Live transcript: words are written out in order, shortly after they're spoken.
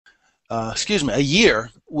a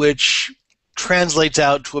year, which translates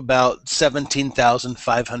out to about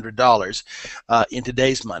 $17,500 in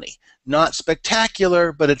today's money. Not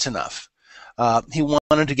spectacular, but it's enough. He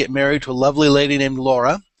wanted to get married to a lovely lady named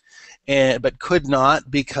Laura, but could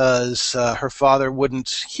not because her father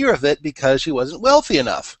wouldn't hear of it because she wasn't wealthy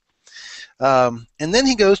enough. And then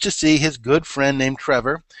he goes to see his good friend named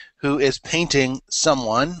Trevor, who is painting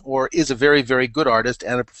someone, or is a very, very good artist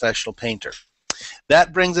and a professional painter.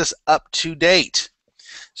 That brings us up to date.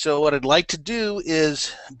 So what I'd like to do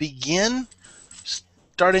is begin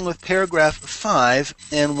starting with paragraph 5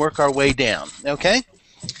 and work our way down. Okay?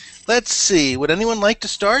 Let's see. Would anyone like to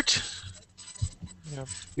start? Yep.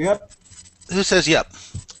 Yep. Who says yep?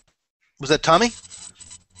 Was that Tommy?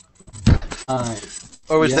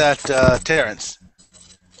 Or was that Terrence?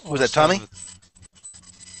 Was that Tommy?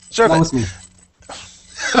 That was me.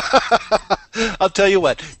 I'll tell you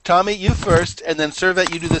what. Tommy, you first, and then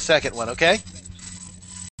Servet, you do the second one, okay?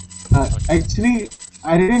 Actually,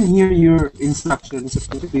 I didn't hear your instructions.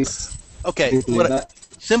 Could you please Okay. repeat that?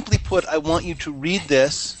 Simply put, I want you to read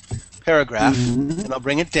this paragraph, and I'll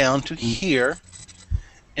bring it down to here,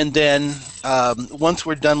 and then once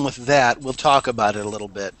we're done with that, we'll talk about it a little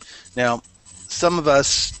bit. Now, some of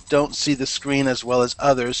us don't see the screen as well as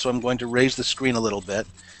others, so I'm going to raise the screen a little bit,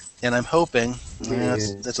 and I'm hoping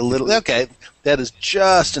that's a little... Okay, that is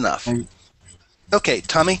just enough. Okay,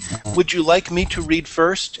 Tommy, would you like me to read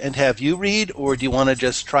first and have you read, or do you want to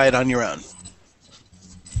just try it on your own?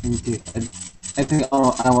 Okay. I think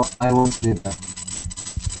I won't do that.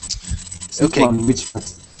 Okay. Which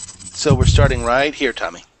first? So we're starting right here,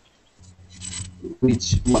 Tommy.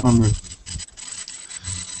 What number?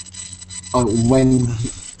 Oh, when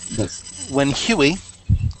When Huey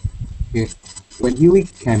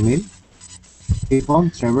came in, he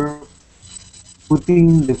found Trevor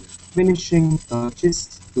putting the finishing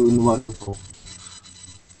touches to a wonderful.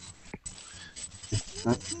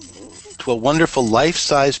 to a wonderful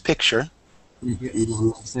life-size picture.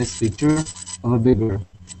 Life-size picture of a beggar.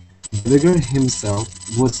 The beggar himself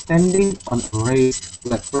was standing on a raised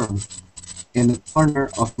platform in a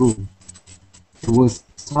corner of room. He was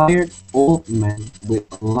a tired old man with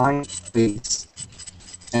a lined face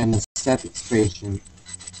and a sad expression.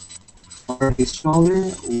 Over his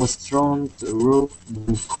shoulder was thrown a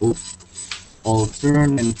rough coat, all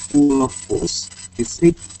torn and full of holes. His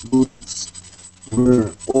thick boots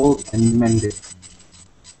were old and mended,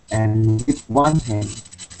 and with one hand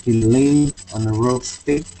he leaned on a rope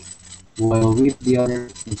stick, while with the other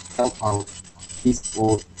he held out his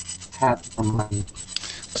old hat for money.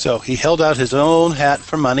 So he held out his own hat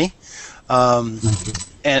for money,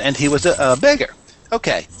 and he was a beggar.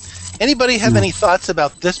 Okay. Anybody have any thoughts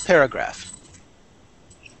about this paragraph?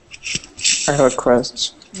 I have a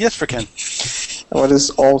question. Yes, for Ken. What is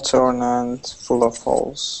all torn and full of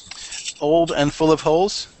holes? Old and full of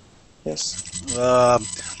holes? Yes.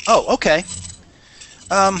 Okay.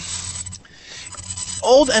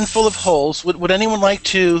 Old and full of holes. Would anyone like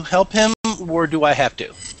to help him, or do I have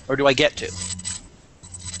to? Or do I get to?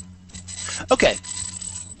 Okay.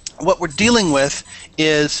 What we're dealing with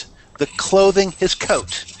is the clothing, his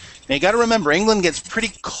coat. Now you got to remember, England gets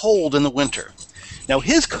pretty cold in the winter. Now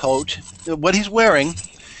his coat, what he's wearing,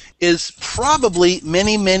 is probably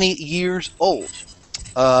many, many years old.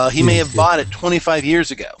 He may have bought it 25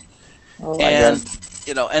 years ago. Oh my And God.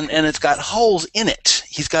 you know, and it's got holes in it.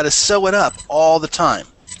 He's got to sew it up all the time,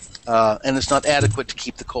 and it's not adequate to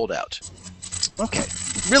keep the cold out. Okay,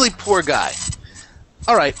 really poor guy.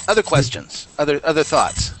 All right, other questions, other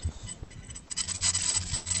thoughts.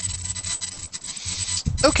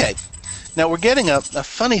 Okay, now we're getting a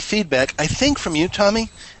funny feedback, I think, from you,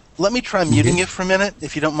 Tommy. Let me try muting you for a minute,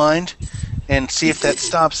 if you don't mind, and see if that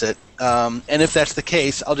stops it. And if that's the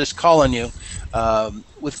case, I'll just call on you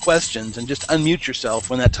with questions and just unmute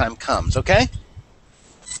yourself when that time comes, okay?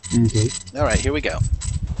 Okay. All right, here we go.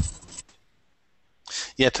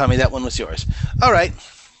 Yeah, Tommy, that one was yours. All right.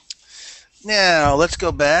 Now, let's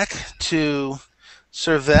go back to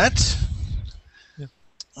Servet. Yep.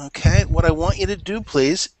 Okay, what I want you to do,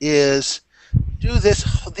 please, is do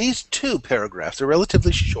these two paragraphs. They're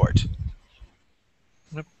relatively short.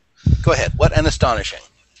 Yep. Go ahead. What an astonishing.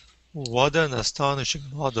 What an astonishing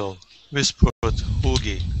model, whispered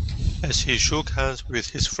Hughie as he shook hands with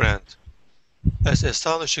his friend. As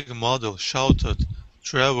astonishing model, shouted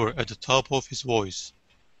Trevor at the top of his voice.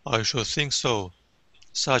 I should think so.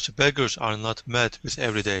 Such beggars are not met with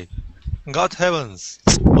every day. God heavens!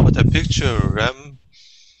 What a picture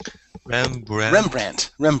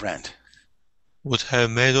Rembrandt Rembrandt would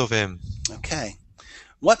have made of him. Okay.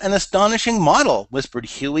 What an astonishing model, whispered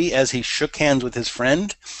Huey as he shook hands with his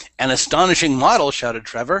friend. An astonishing model, shouted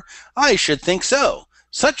Trevor. I should think so.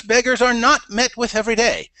 Such beggars are not met with every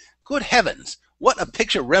day. Good heavens, what a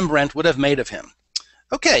picture Rembrandt would have made of him.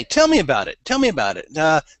 Okay, tell me about it. Tell me about it.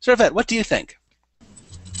 Servet, what do you think?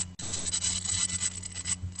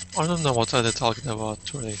 I don't know what are they talking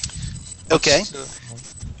about, really. Okay.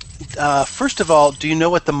 First of all, do you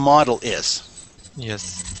know what the model is?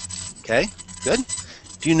 Yes. Okay, good.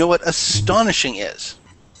 Do you know what astonishing is?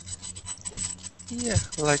 Yeah,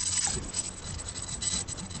 like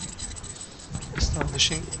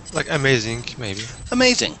astonishing, like amazing, maybe.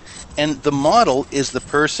 Amazing. And the model is the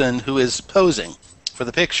person who is posing for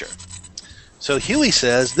the picture. So Huey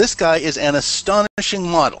says this guy is an astonishing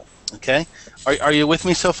model. Okay, are you with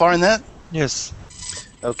me so far in that? Yes.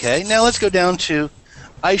 Okay, now let's go down to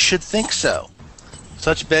I should think so.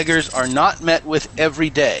 Such beggars are not met with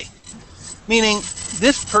every day. Meaning,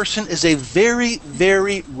 this person is a very,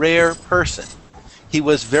 very rare person. He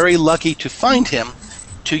was very lucky to find him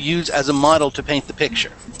to use as a model to paint the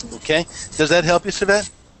picture. Okay, does that help you, Servet?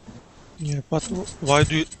 Yeah, but why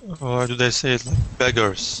do they say it like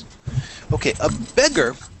beggars? Okay, a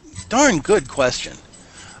beggar, darn good question.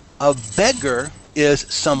 A beggar is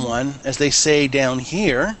someone, as they say down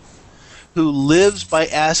here, who lives by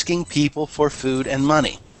asking people for food and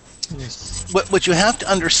money. Yes. What you have to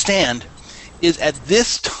understand is at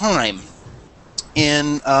this time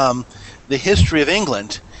in the history of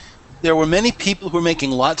England, there were many people who were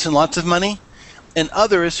making lots and lots of money, and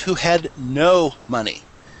others who had no money.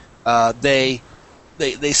 They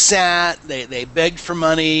sat, they begged for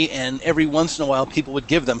money, and every once in a while people would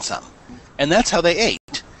give them some. And that's how they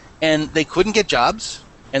ate. And they couldn't get jobs,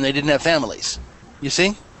 and they didn't have families. You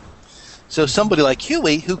see? So somebody like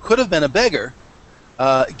Huey, who could have been a beggar,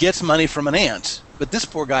 gets money from an aunt, but this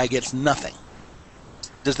poor guy gets nothing.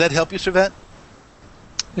 Does that help you, Servet?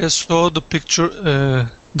 Yes. So the picture,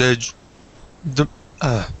 the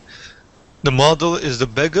model is the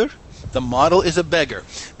beggar. The model is a beggar.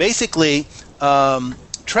 Basically,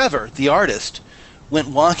 Trevor, the artist, went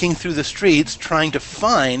walking through the streets trying to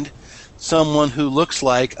find someone who looks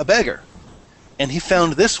like a beggar. And he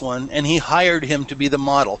found this one, and he hired him to be the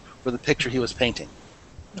model for the picture he was painting.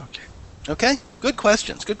 Okay. Okay? Good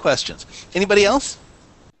questions, good questions. Anybody else?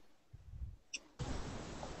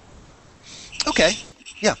 Okay,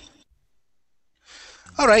 yeah.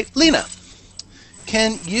 All right, Lena,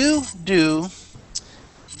 can you do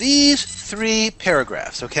these 3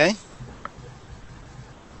 paragraphs, okay?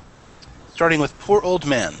 Starting with poor old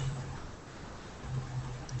man.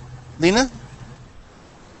 Lena?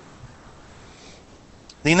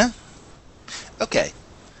 Lena? Okay.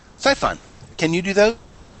 Saifan, can you do those?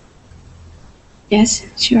 Yes,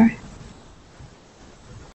 sure.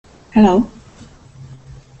 Hello?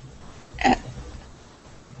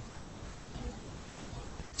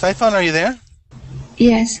 Saifan, are you there?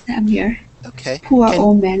 Yes, I'm here. Okay. Poor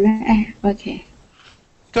old man. Okay.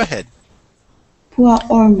 Go ahead. Poor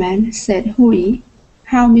old man, said Huey.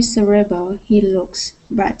 How miserable he looks,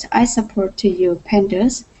 but I support to you,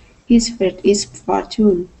 painters. His fate is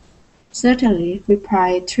fortune. Certainly,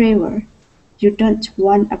 replied Trevor. You don't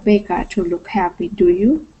want a beggar to look happy, do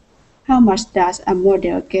you? How much does a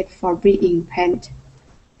model get for being painted?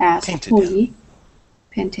 Asked Huey.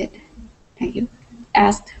 Painted. Thank you.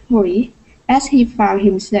 Asked Huey, as he found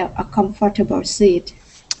himself a comfortable seat.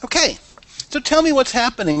 Okay, so tell me what's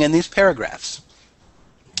happening in these paragraphs.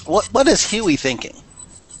 What is Huey thinking?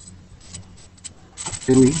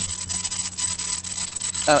 Huey?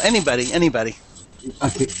 Anybody.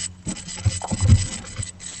 Okay.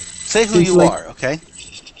 Say who you are, okay?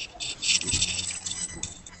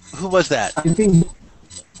 Who was that? I think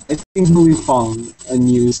Huey found a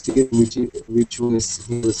new seat which he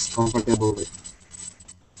was comfortable with.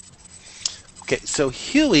 Okay, so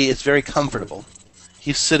Huey is very comfortable.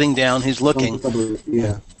 He's sitting down, he's looking.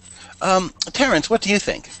 Yeah. Terrence, what do you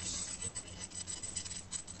think?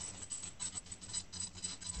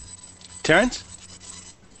 Terrence?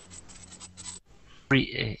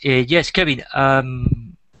 Yes, Kevin. I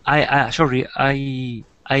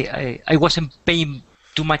wasn't paying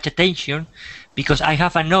too much attention because I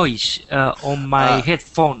have a noise on my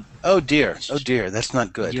headphone. Oh dear, that's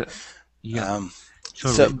not good. Yeah.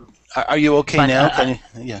 So, are you okay now?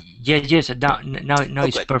 Yes. Now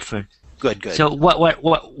it's good. perfect. Good. So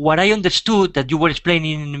what I understood that you were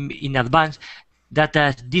explaining in advance that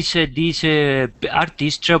this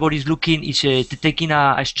artist Trevor is taking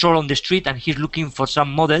a stroll on the street and he's looking for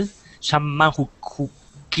some model, some man who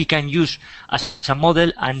he can use as a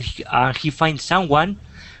model, and he finds someone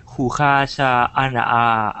who has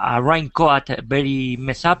a raincoat very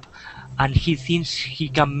messed up, and he thinks he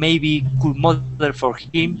can maybe could model for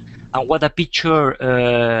him, and what a picture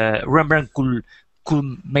Rembrandt could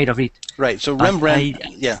made of it. Right. So But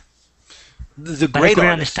Rembrandt, yeah, the but I great couldn't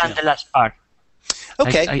artist. understand Yeah. the last part.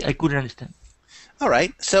 Okay. I couldn't understand. All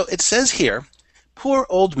right. So it says here, poor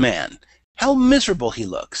old man, how miserable he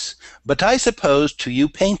looks. But I suppose to you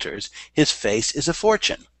painters, his face is a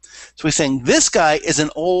fortune. So he's saying this guy is an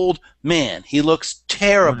old man. He looks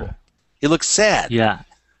terrible. He looks sad. Yeah.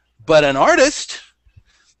 But an artist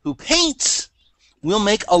who paints will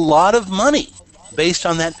make a lot of money based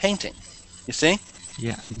on that painting. You see?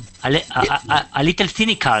 Yeah. A little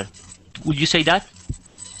cynical. Would you say that?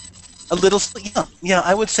 A little, yeah,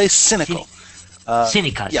 I would say cynical.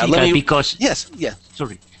 Cynical. Yeah, Cynical because. Yes, yeah.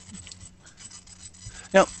 Sorry.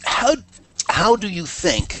 Now, how do you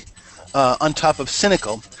think, on top of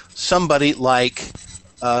cynical, somebody like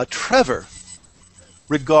Trevor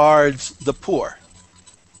regards the poor?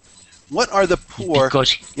 What are the poor?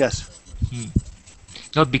 Because Yes.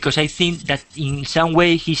 no, because I think that in some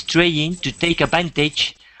way he's trying to take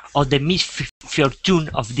advantage of the misfortune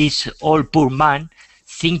of this old poor man,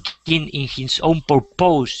 thinking in his own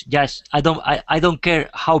purpose. Just I don't care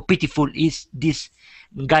how pitiful is this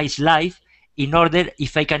guy's life. In order,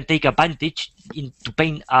 if I can take advantage to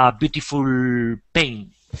paint a beautiful paint.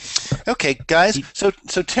 Okay, guys. So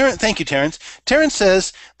Terrence, thank you, Terrence. Terrence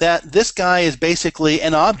says that this guy is basically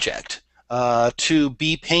an object to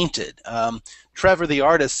be painted. Trevor, the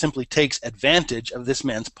artist, simply takes advantage of this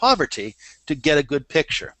man's poverty to get a good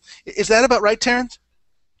picture. Is that about right, Terrence?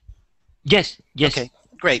 Yes. Yes. Okay,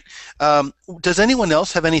 great. Does anyone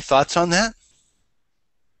else have any thoughts on that?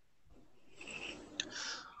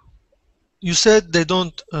 You said they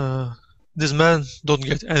don't. This man don't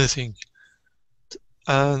get anything,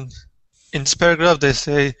 and in this paragraph they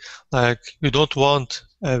say like you don't want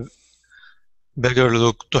a beggar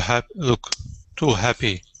look too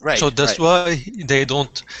happy. Right. So that's why they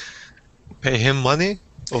don't pay him money,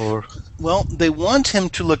 or Well, they want him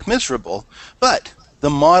to look miserable, but the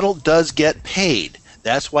model does get paid.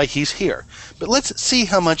 That's why he's here. But let's see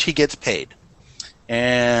how much he gets paid.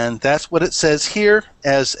 And that's what it says here,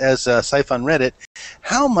 as Siphon read it.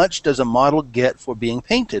 How much does a model get for being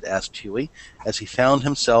painted? Asked Huey, as he found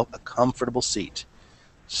himself a comfortable seat.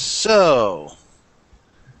 So,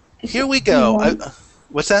 here we go.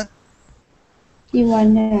 What's that? He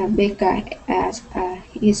want a big guy as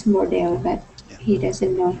his model, but he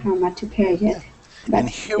doesn't know how much to pay yet. But And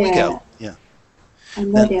here we go. Yeah. A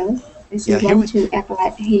model is yeah, here want to act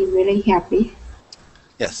like he really happy.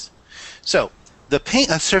 Yes. So, the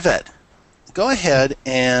Servette, go ahead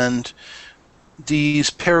and these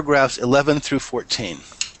paragraphs 11 through 14.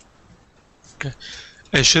 okay.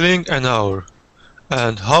 A shilling an hour.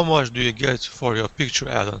 And how much do you get for your picture,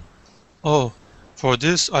 Alan? Oh, for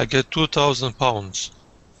this I get 2,000 pounds.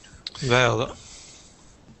 Well,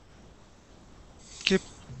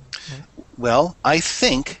 Well, I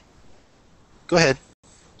think. Go ahead.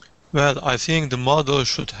 well, I think the model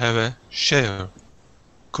should have a share,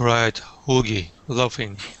 cried Hoogie,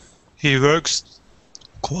 laughing. He works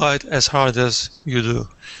quite as hard as you do.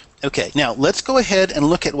 Okay, now let's go ahead and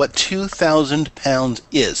look at what 2,000 pounds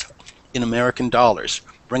is in American dollars,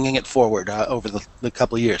 bringing it forward over the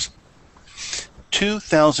couple of years.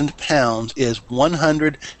 2,000 pounds is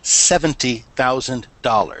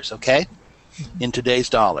 $170,000, okay, in today's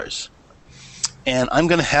dollars. And I'm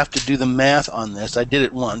going to have to do the math on this. I did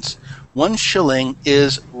it once. 1 shilling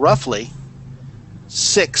is roughly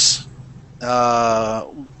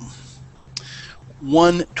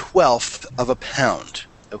 1/12 of a pound,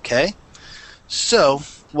 okay? So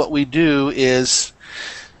what we do is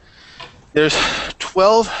there's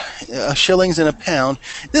 12 shillings in a pound.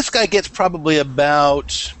 This guy gets probably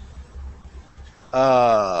about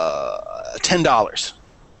 $10.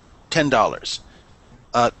 $10.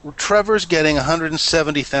 Trevor's getting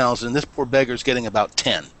 170,000. This poor beggar's getting about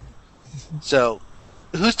 10. So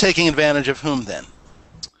who's taking advantage of whom then?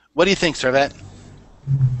 What do you think, Servette?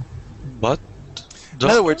 But In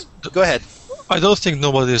other words, go ahead. I don't think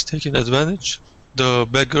nobody is taking advantage. The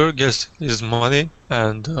beggar gets his money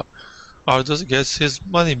and the artist gets his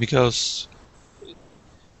money because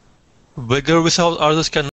beggar without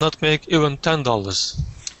artist cannot make even $10.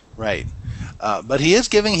 Right. But he is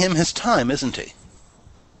giving him his time, isn't he?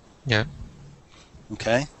 Yeah.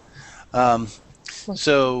 Okay.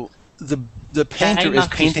 So the painter is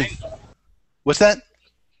painting. What's that?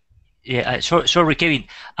 Yeah, sorry, Kevin.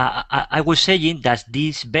 I was saying that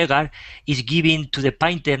this beggar is giving to the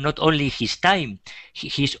painter not only his time,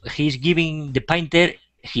 he's giving the painter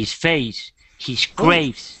his face, his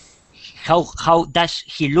craves. how does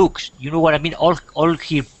he looks? You know what I mean? All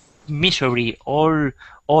his misery, all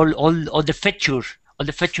the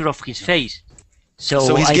feature of his face.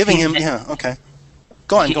 So he's I giving think him. that Yeah. Okay.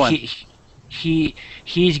 Go on. Go on.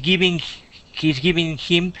 he's giving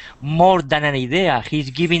him more than an idea.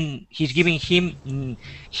 He's giving him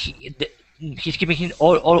he's giving him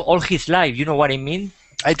all his life. You know what I mean?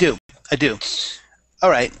 I do. I do.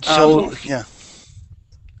 All right. So Yeah.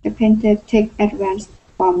 The painter take advantage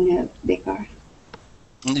from the beggar.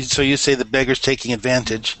 So you say the beggar's taking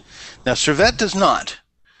advantage. Now, Servet does not.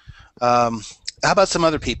 How about some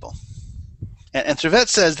other people? And Servet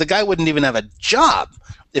says the guy wouldn't even have a job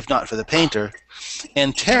if not for the painter.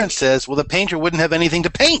 And Terence says, well, the painter wouldn't have anything to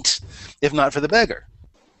paint if not for the beggar.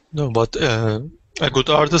 No, but a good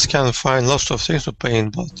artist can find lots of things to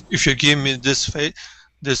paint. But if you give me this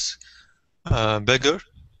beggar,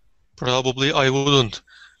 probably I wouldn't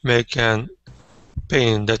make an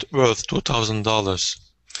paint that worth $2,000.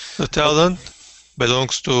 The talent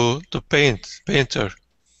belongs to the painter.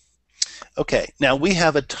 Okay, now we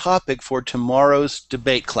have a topic for tomorrow's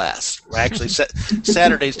debate class, or actually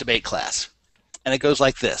Saturday's debate class, and it goes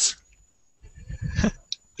like this.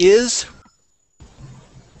 Is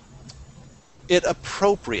it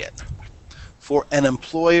appropriate for an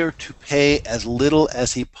employer to pay as little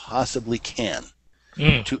as he possibly can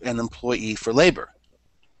to an employee for labor?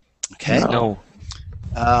 Okay. no.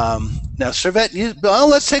 Now, Servet, well,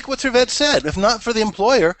 let's take what Servet said. If not for the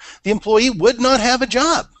employer, the employee would not have a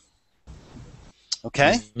job.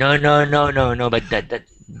 Okay? No, but that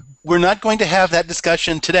We're not going to have that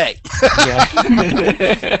discussion today.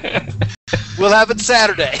 yeah. We'll have it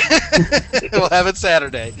Saturday. We'll have it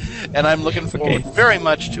Saturday. And I'm looking forward very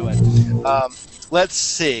much to it. Let's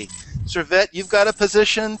see. Servet, you've got a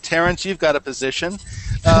position. Terence, you've got a position.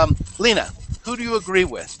 Lena, who do you agree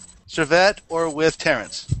with? Servet or with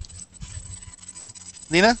Terence?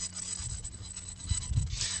 Lena?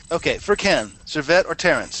 Okay, for Ken, Servet or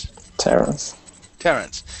Terence? Terence.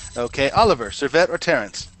 Terence. Okay, Oliver, Servet or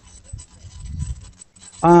Terence?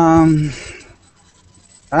 I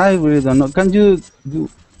really don't know. Can you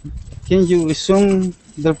resume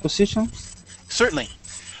their position? Certainly.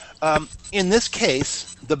 In this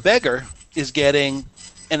case, the beggar is getting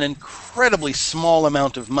an incredibly small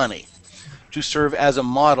amount of money to serve as a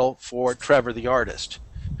model for Trevor the artist.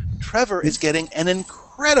 Trevor is getting an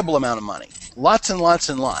incredible amount of money, lots and lots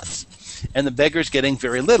and lots, and the beggar's getting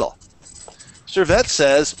very little. Servet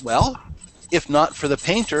says, well, if not for the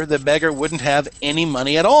painter, the beggar wouldn't have any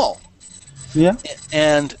money at all. Yeah.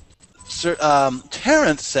 And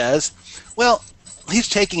Terence says, well, he's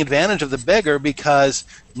taking advantage of the beggar because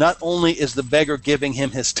not only is the beggar giving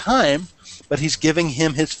him his time, but he's giving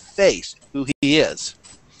him his face, who he is.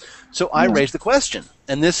 So I raise the question,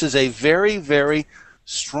 and this is a very, very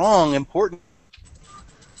strong, important,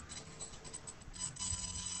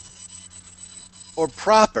 or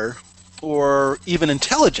proper, or even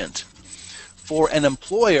intelligent for an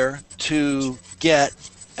employer to get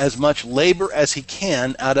as much labor as he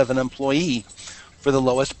can out of an employee for the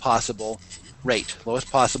lowest possible rate, lowest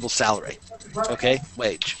possible salary, okay,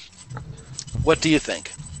 wage. What do you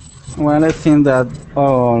think? Well, I think that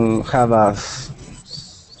all have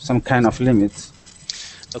some kind of limits.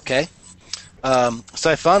 Okay.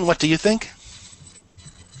 Saifan, what do you think?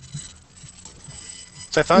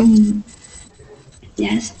 Saifan?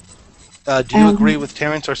 Yes. Do you agree with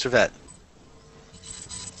Terence or Servet?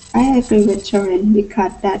 I agree with Joran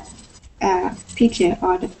because that picture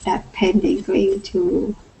or that painting going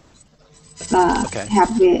to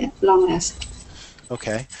have the longest.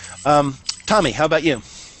 Okay. Tommy, how about you?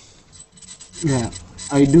 Yeah,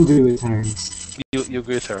 I do agree with Terence. You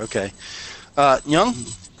agree with her, okay. Young,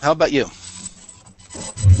 how about you?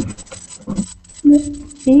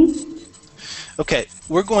 See? Okay,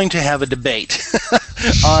 we're going to have a debate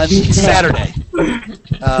on Saturday.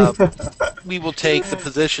 We will take the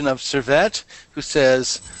position of Servet, who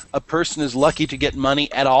says a person is lucky to get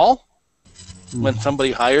money at all when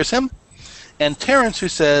somebody hires him, and Terence, who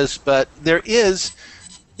says, but there is,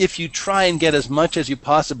 if you try and get as much as you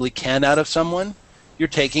possibly can out of someone, you're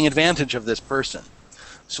taking advantage of this person.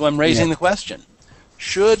 So I'm raising the question.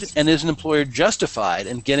 Should and is an employer justified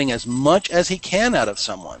in getting as much as he can out of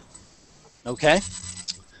someone? Okay?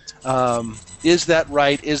 Is that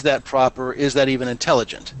right? Is that proper? Is that even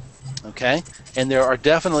intelligent? Okay? And there are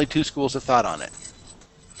definitely two schools of thought on it.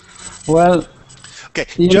 Well, okay,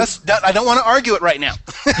 I don't want to argue it right now.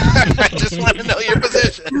 I just want to know your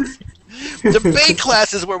position. Debate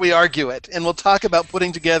class is where we argue it, and we'll talk about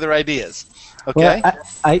putting together ideas. Okay?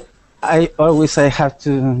 well, I always have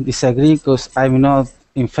to disagree because I'm not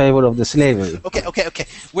in favor of the slavery. Okay.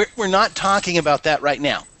 We're not talking about that right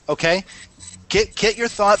now. Okay, get your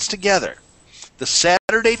thoughts together. The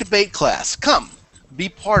Saturday debate class. Come, be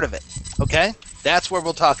part of it. Okay, that's where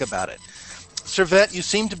we'll talk about it. Servette, you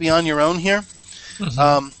seem to be on your own here.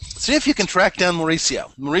 Mm-hmm. See if you can track down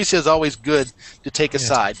Mauricio. Mauricio is always good to take a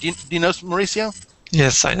side. Do you know Mauricio?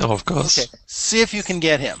 Yes, I know, of course. Okay. See if you can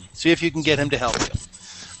get him. See if you can get him to help you.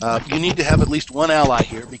 You need to have at least one ally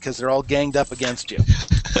here because they're all ganged up against you.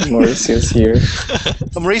 Mauricio's here.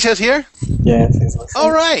 Mauricio's here? Yes, he's listening.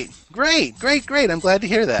 All right. Great. I'm glad to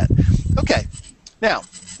hear that. Okay. Now,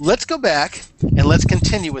 let's go back and let's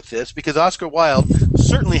continue with this because Oscar Wilde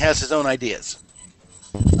certainly has his own ideas.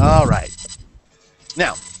 All right.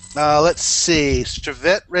 Now, let's see.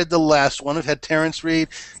 Strivett read the last one. We've had Terrence read.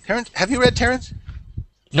 Terrence, have you read Terrence?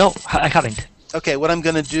 No, I haven't. Okay, what I'm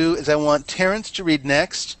going to do is I want Terrence to read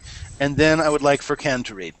next, and then I would like for Ken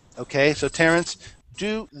to read. Okay, so Terrence,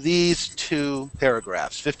 do these two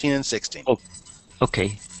paragraphs, 15 and 16. Oh,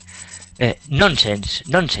 okay.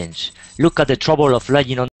 Nonsense. Look at the trouble of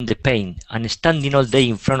lying on the paint and standing all day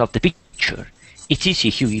in front of the picture. It's easy,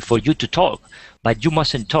 Hughie, for you to talk, but you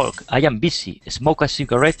mustn't talk. I am busy. Smoke a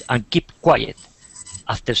cigarette and keep quiet.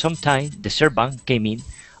 After some time, the servant came in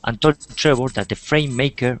and told Trevor that the frame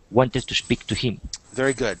maker wanted to speak to him.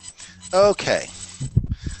 Very good. Okay.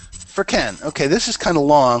 For Ken, okay, this is kind of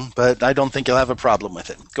long, but I don't think you'll have a problem with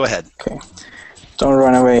it. Go ahead. Okay. Don't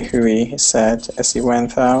run away, Hughie, he said as he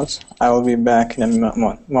went out. I will be back in a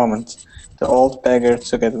moment. The old beggar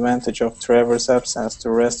took advantage of Trevor's absence to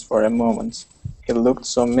rest for a moment. He looked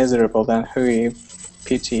so miserable that Hughie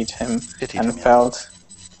pitied him felt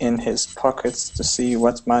in his pockets to see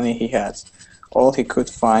what money he had. All he could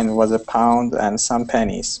find was £1 and some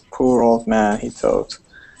pennies. Poor old man, he thought.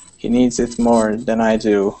 He needs it more than I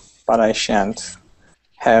do, but I shan't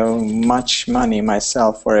have much money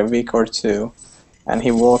myself for a week or two. And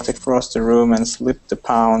he walked across the room and slipped the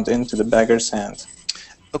 £1 into the beggar's hand.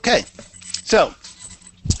 Okay, so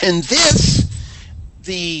in this,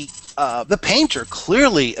 the painter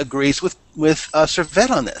clearly agrees with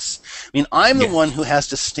Servette on this. I mean, I'm the one who has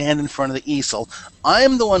to stand in front of the easel.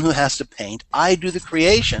 I'm the one who has to paint. I do the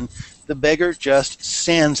creation. The beggar just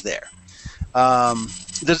stands there.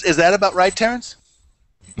 Is that about right, Terrence?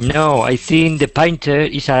 No, I think the painter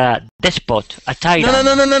is a despot, a tyrant.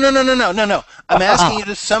 No. I'm asking you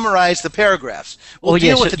to summarize the paragraphs. We'll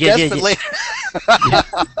deal with the despot later.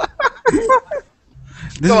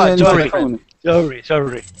 Go on,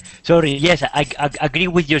 Sorry. Yes, I agree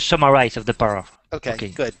with your summarize of the paragraph. Okay,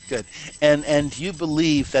 good. And you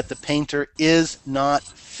believe that the painter is not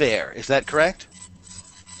fair. Is that correct?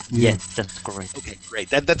 Yes, that's correct. Okay, great.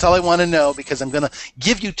 That's all I want to know because I'm going to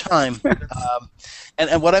give you time.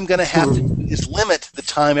 And what I'm going to have to do is limit the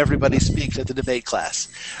time everybody speaks at the debate class.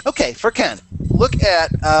 Okay, for Ken, look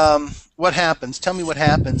at what happens. Tell me what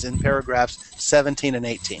happens in paragraphs 17 and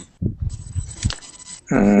 18.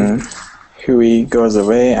 Hughie goes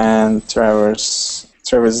away and Trevor's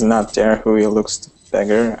not there. Hughie looks the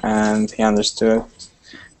beggar and he understood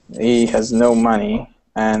he has no money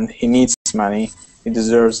and he needs money. He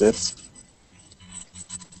deserves it.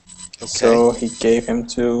 Okay. So he gave him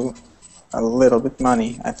a little bit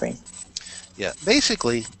money, I think. Yeah,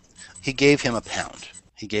 basically, he gave him £1.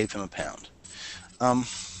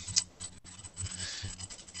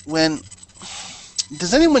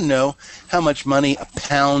 Does anyone know how much money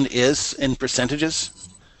 £1 is in percentages?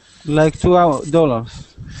 Like $2.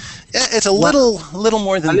 Yeah, it's a little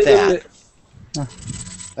more than that.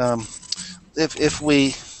 If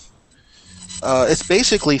we, it's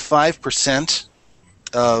basically 5%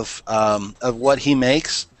 of what he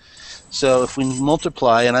makes. So if we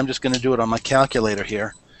multiply, and I'm just going to do it on my calculator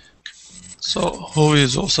here. So who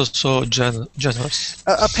is also so generous?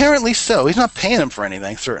 Apparently so. He's not paying him for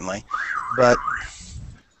anything, certainly, but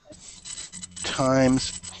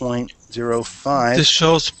times 0.05. This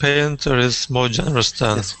shows painter is more generous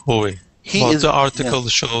than Hughie. The article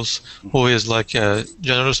shows Hughie is like a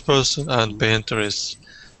generous person and painter is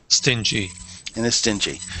stingy. And is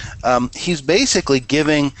stingy. He's basically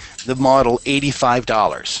giving the model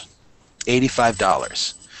 $85.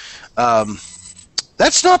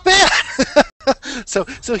 That's not bad. So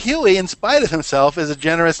Hughie, in spite of himself, is a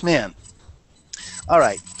generous man. All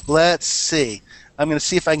right, let's see. I'm going to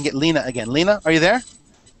see if I can get Lena again. Lena, are you there?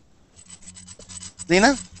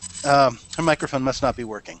 Lena? Her microphone must not be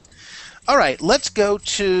working. All right, let's go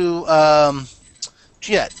to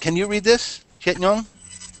Chiet. Can you read this, Chiet Nyong?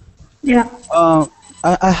 Yeah.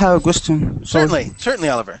 I have a question. Certainly,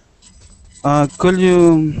 Oliver. Could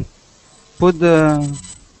you put the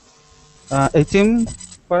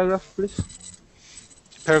 18th paragraph, please?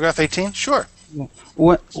 Paragraph 18? Sure.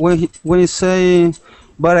 When you say,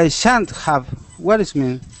 but I shan't have, what does it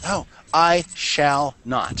mean? Oh, I shall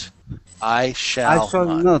not. I shall I shall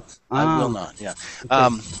not. not. I will not, yeah.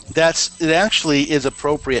 It actually is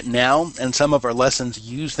appropriate now, and some of our lessons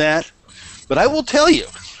use that. But I will tell you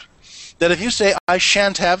that if you say, I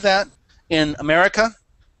shan't have that in America,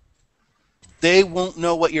 they won't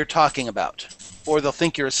know what you're talking about, or they'll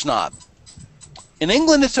think you're a snob. In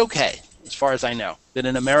England, it's okay, as far as I know. But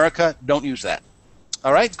in America, don't use that.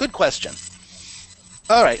 All right? Good question.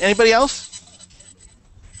 All right. Anybody else?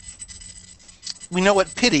 We know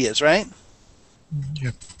what pity is, right?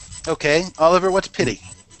 Yep. Okay. Oliver, what's pity?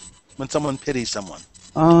 When someone pities someone.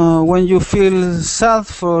 When you feel sad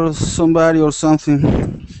for somebody or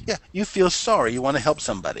something. Yeah, you feel sorry. You want to help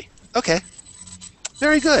somebody. Okay.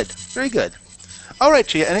 Very good. Very good. All right,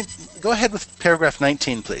 Chia. Go ahead with paragraph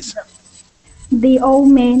 19, please. The old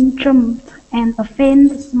man jumped, and a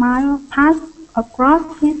faint smile passed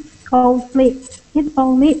across his old lips.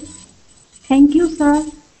 "Thank you, sir,"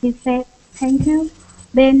 he said. "Thank you."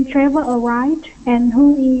 Then Trevor arrived, and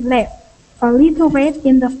Hughie left, a little red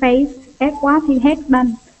in the face at what he had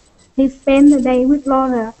done. He spent the day with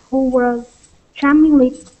Laura, who was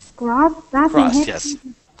charmingly cross that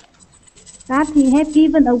he had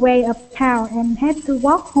given away a pound and had to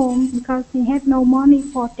walk home because he had no money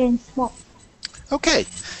for 10 spots. Okay.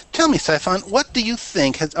 Tell me, Saifan, what do you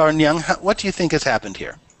think what do you think has happened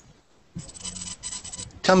here?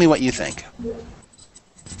 Tell me what you think.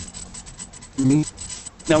 Me?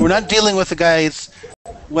 Now, we're not dealing with the guys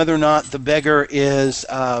whether or not the beggar is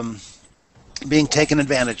being taken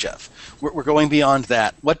advantage of. We're going beyond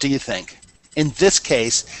that. What do you think? In this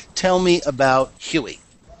case, tell me about Hughie.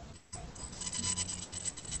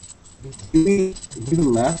 Hughie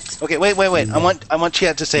left. Okay, wait. I want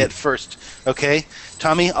Chiat to say it first. Okay,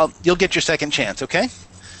 Tommy, you'll get your second chance. Okay,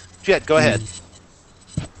 Chiat, go ahead.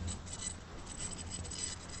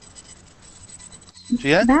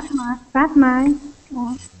 Chiat? That's mine.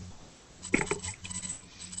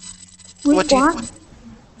 What?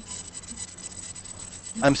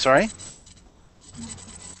 I'm sorry?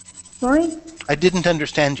 Sorry? I didn't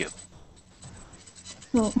understand you.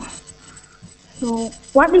 So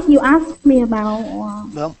what did you ask me about?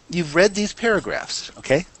 Well, you've read these paragraphs,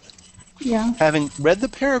 okay? Yeah. Having read the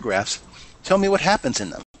paragraphs, tell me what happens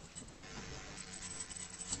in them.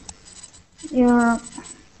 Yeah.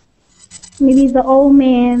 Maybe the old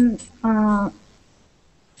man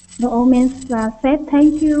said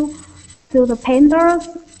thank you to the painters,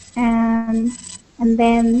 and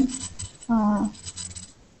then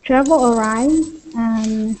Trevor arrived,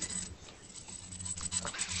 and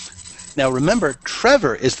now remember,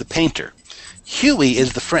 Trevor is the painter. Hughie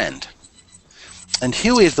is the friend. And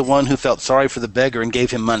Hughie is the one who felt sorry for the beggar and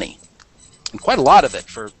gave him money. And quite a lot of it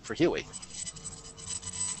for Hughie.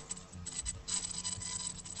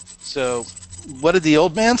 So, what did the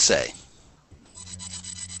old man say?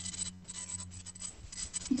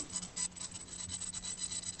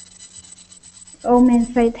 old man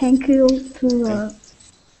say thank you to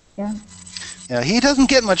Yeah, he doesn't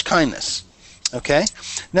get much kindness. Okay?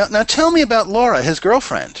 Now tell me about Laura, his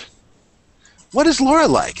girlfriend. What is Laura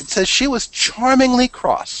like? It says she was charmingly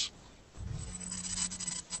cross.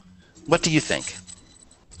 What do you think?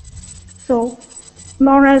 So,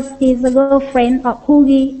 Laura is the girlfriend of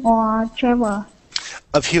Hughie or Trevor?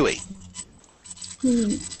 Of Hughie.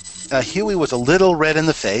 Hughie was a little red in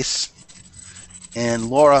the face, and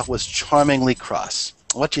Laura was charmingly cross.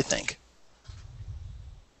 What do you think?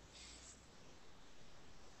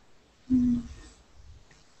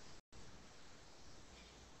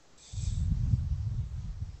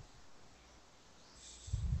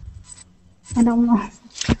 I don't know.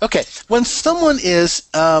 Okay, when someone is,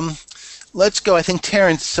 let's go, I think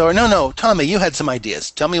Terrence, or no, Tommy, you had some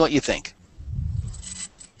ideas. Tell me what you think.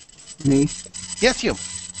 Me? Yes, you.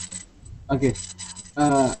 Okay.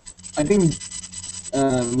 I think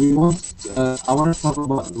I want to talk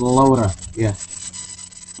about Laura. Yeah.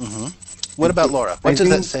 Mm-hmm. What about Laura? What does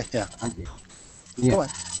that say? Yeah. Okay. Yeah. Go on.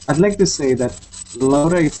 I'd like to say that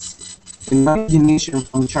Laura is, in my imagination,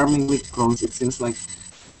 from charmingly cross. It seems like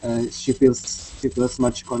she feels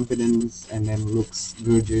much confidence and then looks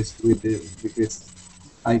gorgeous because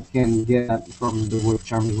I can get that from the word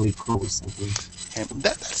charmingly cross, I think. Okay.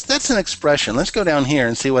 That's an expression. Let's go down here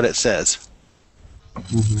and see what it says.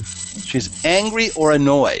 Mm-hmm. She's angry or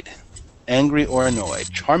annoyed. Angry or annoyed.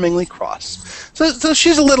 Charmingly cross. So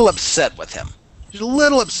she's a little upset with him. She's a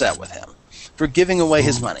little upset with him for giving away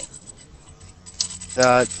his money.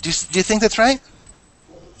 Do you think that's right?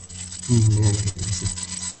 Mm-hmm.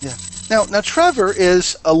 Yeah. Now Trevor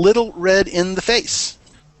is a little red in the face.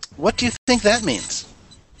 What do you think that means?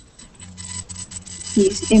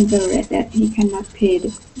 He's embarrassed that he cannot pay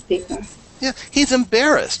the beggar. Yeah, he's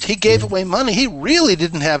embarrassed. He gave away money he really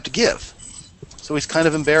didn't have to give. So he's kind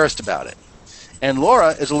of embarrassed about it. And Laura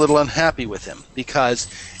is a little unhappy with him because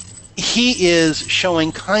he is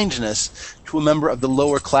showing kindness to a member of the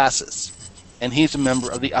lower classes, and he's a member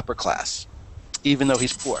of the upper class, even though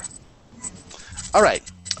he's poor. All right,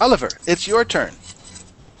 Oliver, it's your turn.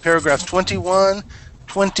 Paragraphs 21,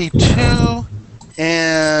 22,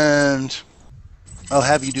 and I'll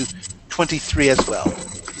have you do 23 as well.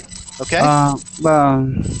 Okay? But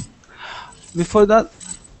before that,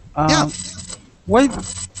 Yeah. why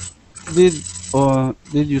did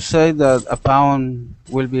you say that a pound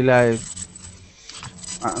will be like,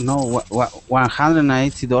 I don't know,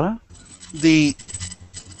 $180?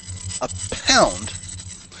 A pound,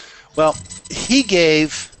 well, he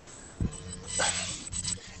gave,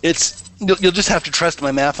 you'll just have to trust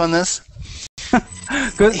my math on this.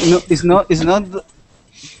 Because no, it's not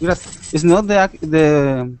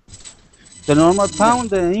the normal pound,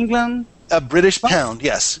 the England A British pound,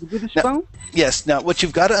 yes. British Now, pound. yes. Now, what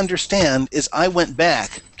you've got to understand is I went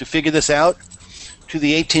back to figure this out to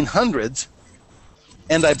the 1800s,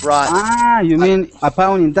 and I brought. You mean a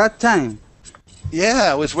pound in that time?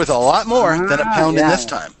 Yeah, it was worth a lot more than a pound in this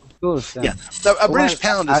time. Of course. Yeah, so a British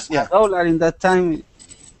pound is a dollar in that time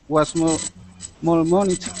was more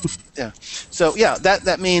money too. Yeah. So yeah,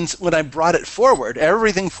 that means when I brought it forward,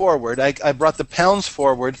 everything forward, I brought the pounds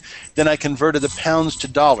forward, then I converted the pounds to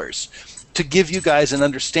dollars to give you guys an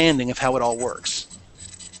understanding of how it all works.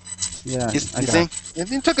 Yeah. You think?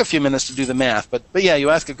 It took a few minutes to do the math, but yeah, you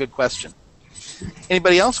ask a good question.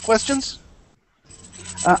 Anybody else? Questions?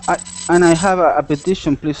 And I have a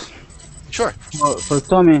petition, please. Sure. For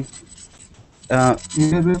Tommy.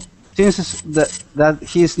 Since that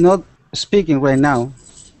he's not speaking right now,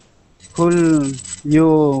 could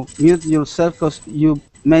you mute yourself because you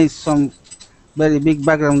made some very big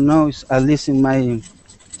background noise, at least in my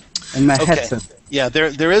headset. Yeah,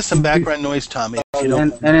 there is some background noise, Tommy.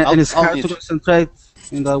 And it's hard to concentrate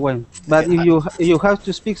in that way. But if you have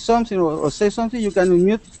to speak something or say something, you can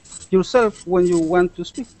mute yourself when you want to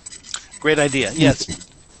speak. Great idea. Yes.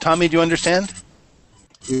 Tommy, do you understand?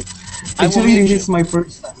 Actually, this is my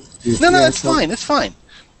first time. No, it's fine. It's fine.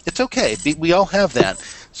 It's okay. We all have that.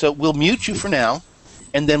 So we'll mute you for now,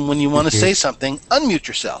 and then when you want to say something, unmute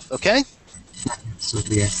yourself, okay? So,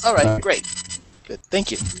 yes. All right, great. Good.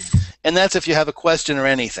 Thank you. And that's if you have a question or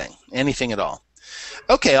anything at all.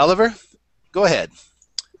 Okay, Oliver, go ahead.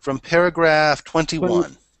 From paragraph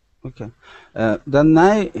 21. Okay. That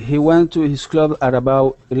night, he went to his club at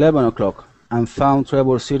about 11 o'clock and found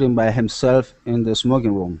Trevor sitting by himself in the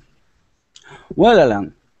smoking room. "Well,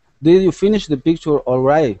 Alan, did you finish the picture all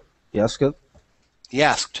right?" he asked.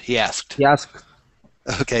 He asked.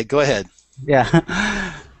 Okay, go ahead. Yeah.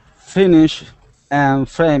 "Finished and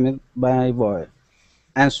framed by boy,"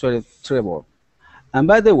 answered Trevor. "And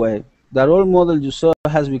by the way, that old model you saw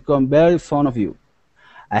has become very fond of you.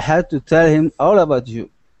 I had to tell him all about you.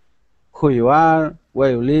 Who you are,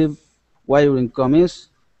 where you live, what your income is,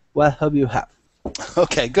 what hope you have."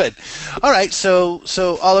 Okay, good. All right, so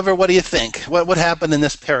Oliver, what do you think? What happened in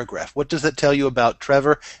this paragraph? What does it tell you about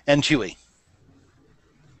Trevor and Huey?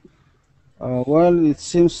 Well, it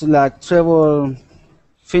seems like Trevor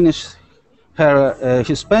finished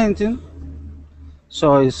his painting,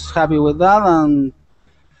 so he's happy with that.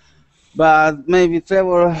 But maybe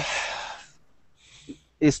Trevor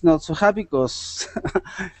is not so happy because,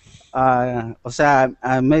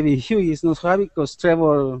 maybe Huey is not so happy because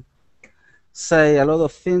Trevor say a lot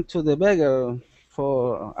of things to the beggar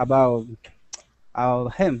about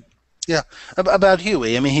him. Yeah, about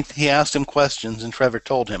Huey. I mean, he asked him questions, and Trevor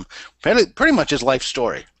told him pretty much his life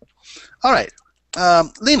story. All right,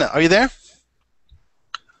 Lena, are you there?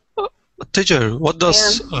 Teacher, what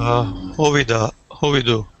does Huey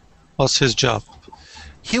do? What's his job?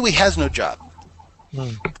 Huey has no job.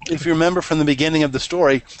 If you remember from the beginning of the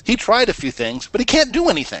story, he tried a few things, but he can't do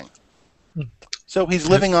anything. So he's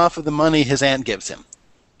living off of the money his aunt gives him.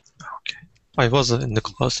 Okay. I wasn't in the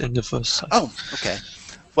class in the first side. Oh, okay.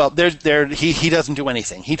 Well, he doesn't do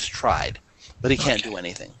anything. He's tried, but he can't do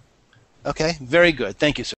anything. Okay, very good.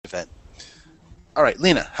 Thank you, Sufet. All right,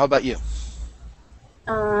 Lena, how about you?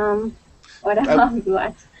 What about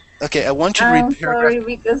what? Okay, I want you to read paragraph. Sorry,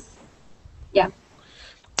 because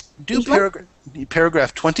Do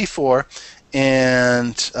paragraph 24,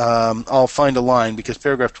 and I'll find a line because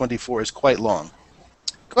paragraph 24 is quite long.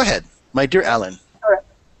 Go ahead, my dear Alan.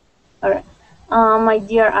 All right. My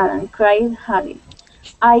dear Alan, cried Harry,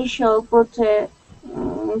 "I shall probably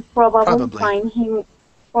find him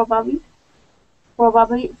probably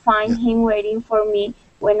find him waiting for me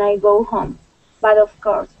when I go home. But of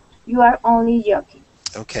course, you are only joking.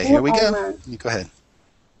 Okay, Poor here we old go. man. You go ahead.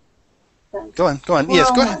 Thanks. Go on. Poor Yes,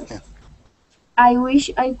 old go man. ahead. Yeah. I wish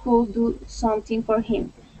I could do something for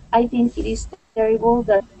him. I think it is terrible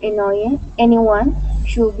that anyone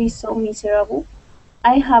should be so miserable.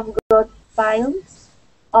 I have got piles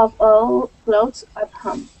of old clothes at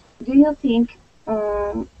home. Do you think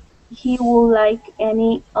he would like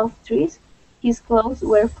any of these? His clothes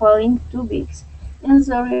were falling too big. And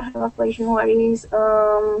sorry, I have a question. What is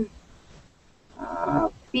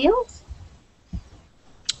pills?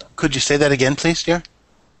 Could you say that again, please, dear?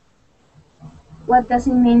 What does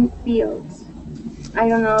it mean, pills? I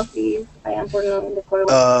don't know if I am pronouncing the correct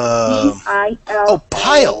word. Oh,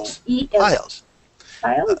 piles. P-I-L-E-S. Piles.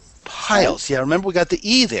 Piles? Piles. Yeah, remember we got the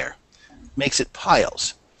E there. Makes it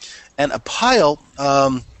piles. And a pile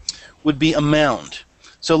would be a mound.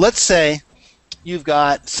 So let's say you've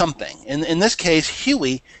got something. In this case,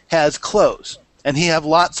 Huey has clothes, and he have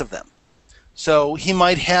lots of them. So he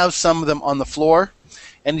might have some of them on the floor,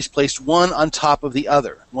 and he's placed one on top of the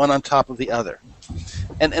other, one on top of the other.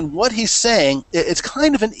 And what he's saying, it's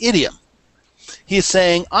kind of an idiom. He's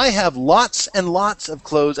saying, I have lots and lots of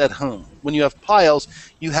clothes at home. When you have piles,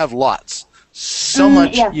 you have lots. So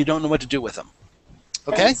much yeah. you don't know what to do with them.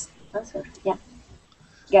 Okay? That's it. Yeah.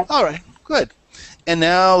 Yeah. All right, good. And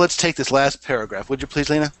now let's take this last paragraph. Would you please,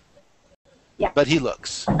 Lena? Yeah. But he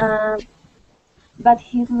looks. But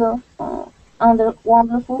he looks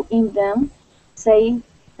wonderful in them. Say,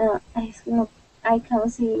 I can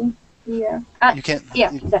see here. You can't.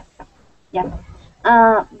 Yeah.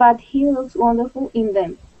 But he looks wonderful in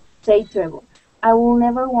them. Say Trevor. I will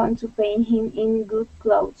never want to paint him in good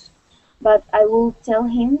clothes, but I will tell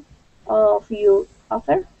him of your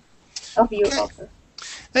offer.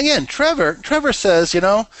 Again, Trevor says,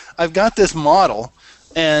 I've got this model,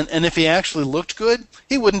 and if he actually looked good,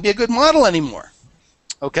 he wouldn't be a good model anymore.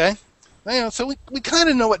 Okay? So we kind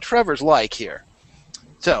of know what Trevor's like here.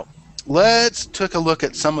 So let's take a look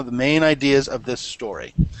at some of the main ideas of this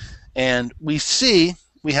story. And we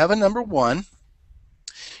have a number one,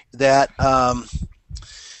 that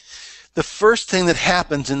the first thing that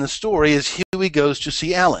happens in the story is Huey goes to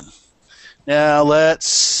see Alan. Now, let's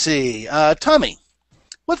see. Tommy,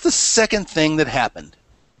 what's the second thing that happened?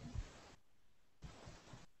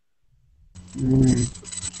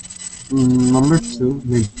 Number 2,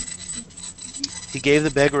 maybe. He gave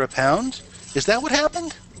the beggar a pound? Is that what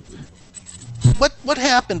happened? What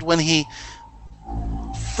happened when he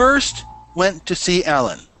first went to see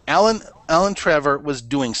Alan? Alan Trevor was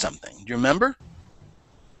doing something. Do you remember?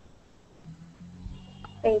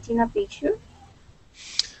 Painting a picture.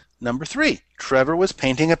 Number 3, Trevor was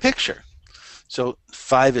painting a picture. So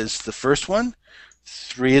 5 is the first one,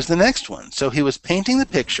 3 is the next one. So he was painting the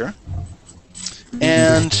picture,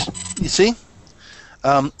 and you see?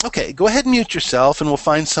 Okay, go ahead and mute yourself, and we'll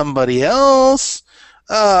find somebody else.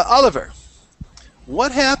 Oliver,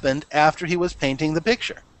 what happened after he was painting the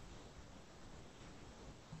picture?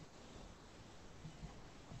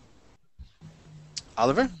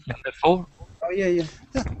 Oliver? Number 4. Oh, yeah.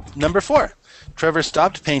 Number 4. Trevor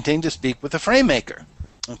stopped painting to speak with the frame maker.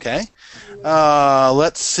 Okay.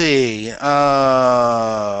 Let's see.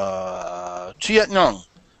 Chiat Nong,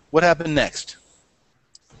 what happened next?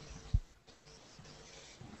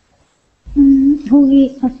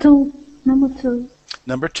 Number 2.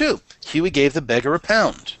 Number 2. Huey gave the beggar a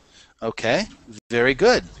pound. Okay. Very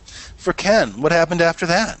good. For Ken, what happened after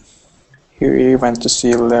that? Huey went to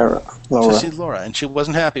see Laura. To see Laura, and she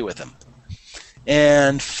wasn't happy with him.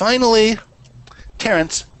 And finally,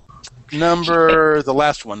 Terrence, the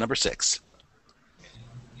last one, number 6.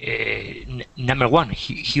 Number 1,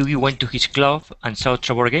 Huey went to his club and saw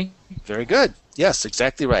Trevor again. Very good. Yes,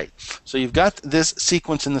 exactly right. So you've got this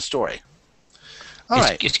sequence in the story. All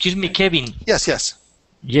right. Excuse me, Kevin. Yes.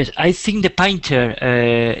 Yes, I think the painter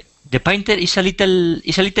is a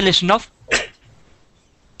little snob.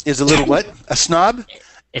 Is a little what? A snob?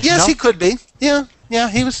 Yes, he could be. Yeah.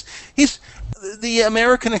 He's the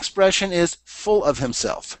American expression is full of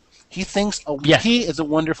himself. He thinks he is a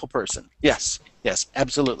wonderful person. Yes,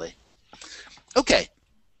 absolutely. Okay,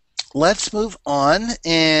 let's move on.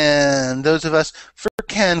 And those of us, for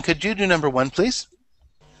Ken, could you do number 1, please?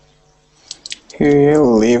 He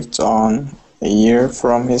lived on a year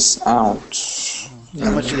from his aunt.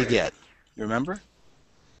 How much did he get? You remember?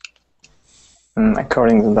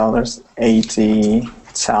 According to dollars,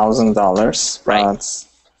 $80,000. Right. But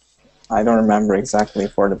I don't remember exactly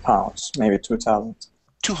for the pounds. Maybe 2,000.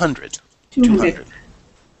 200. 200.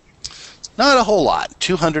 Not a whole lot.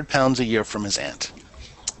 200 pounds a year from his aunt.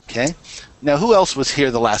 Okay. Now, who else was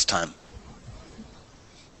here the last time?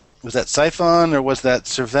 Was that Siphon or was that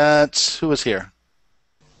Servette? Who was here?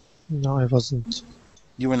 No, I wasn't.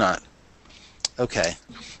 You were not. Okay.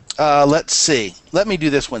 Let's see. Let me do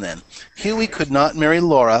this one then. Huey could not marry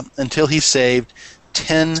Laura until he saved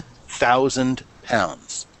 10,000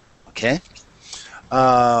 pounds. Okay?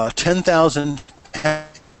 10,000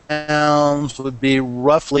 pounds would be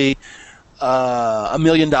roughly $1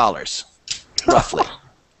 million. Roughly.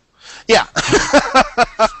 Yeah.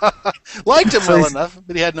 Liked him well enough,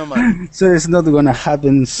 but he had no money. So it's not going to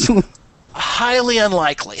happen soon. Highly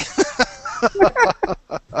unlikely.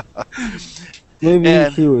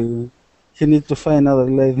 Maybe he need to find another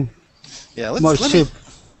lady. Yeah, More cheap.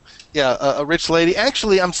 Yeah, a rich lady.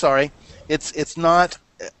 Actually, I'm sorry. It's not.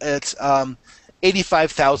 It's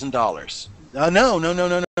 $85,000. No.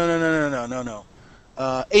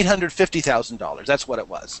 $850,000. That's what it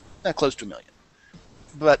was. Not close to $1 million.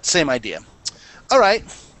 But same idea. All right.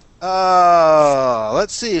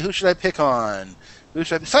 Let's see. Who should I pick on?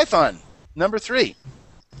 Siphon, number 3.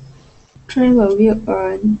 Trevor will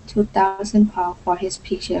earn 2,000 pounds for his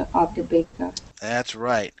picture of the baker. That's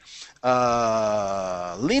right.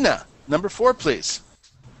 Lena, number 4, please.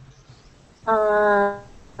 Trevor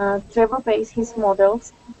pays his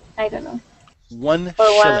models. I don't know. 1 For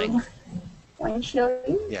shilling. 1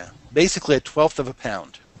 shilling. Yeah, basically a 1/12 of a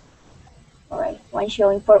pound. All right, 1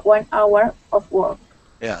 shilling for 1 hour of work.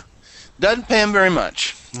 Yeah, doesn't pay him very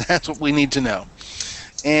much. That's what we need to know.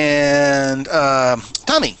 And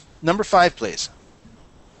Tommy, number 5, please.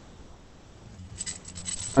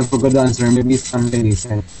 I forgot the answer. Maybe something he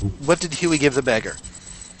said. What did Huey give the beggar?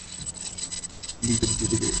 You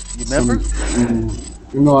remember?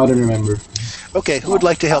 No, I don't remember. Okay, who would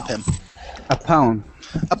like to help him? A pound.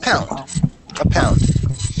 A pound. A pound.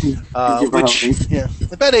 Which, yeah,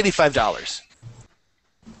 about $85.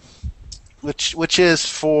 Which is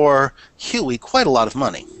for Huey quite a lot of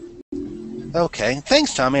money. Okay,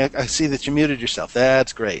 thanks, Tommy. I see that you muted yourself.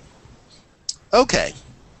 That's great. Okay,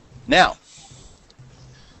 now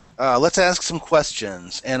let's ask some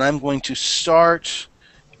questions, and I'm going to start.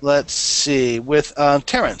 Let's see with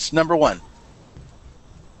Terrence, number 1.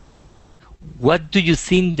 What do you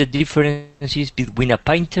think the difference is between a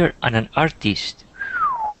painter and an artist?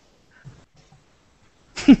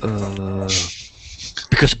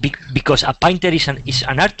 Because a painter is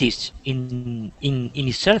an artist in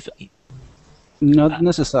itself. Not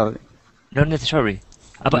necessarily. Not necessarily.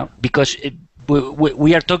 No. Because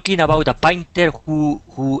we are talking about a painter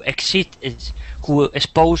who exists, who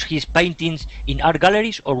exposes his paintings in art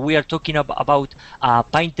galleries, or we are talking about a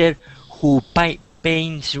painter who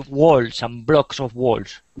paints walls and blocks of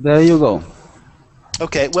walls. There you go.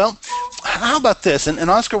 Okay, well, how about this? And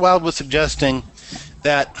Oscar Wilde was suggesting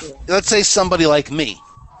that, let's say somebody like me,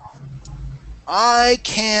 I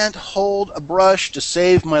can't hold a brush to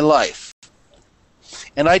save my life,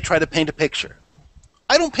 and I try to paint a picture.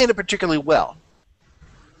 I don't paint it particularly well,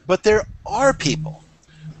 but there are people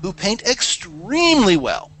who paint extremely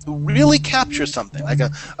well, who really capture something, like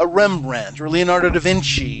a Rembrandt or Leonardo da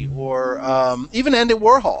Vinci or even Andy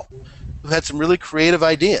Warhol, who had some really creative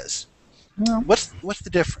ideas. Yeah. What's the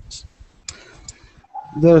difference?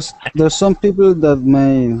 There's some people that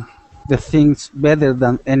make the things better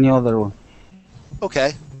than any other one.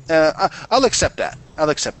 Okay, I'll accept that. All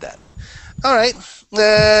right,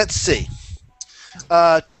 let's see.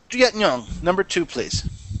 Juliet Nyong, number 2, please.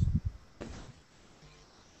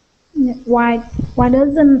 Why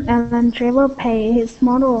doesn't Alan Trevor pay his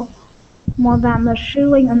model more than a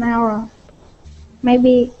shilling an hour?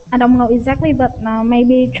 Maybe, I don't know exactly, but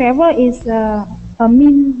maybe Trevor is a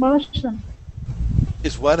mean person.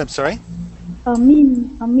 Is what? I'm sorry? A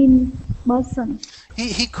mean person.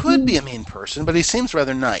 He could be a mean person, but he seems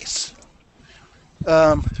rather nice.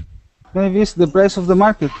 Maybe it's the price of the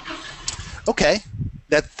market. Okay,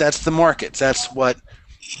 that's the market. That's what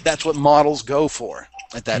models go for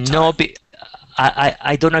at that time. No,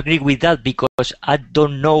 I don't agree with that, because I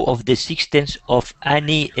don't know of the existence of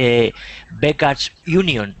any beggars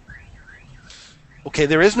union. Okay,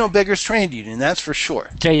 there is no beggars trade union, that's for sure.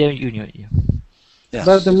 Trade union. Yeah. Yes.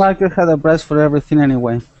 But the market had a price for everything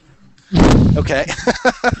anyway. Okay.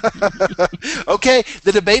 Okay,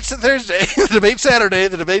 the debate's Thursday, the debate's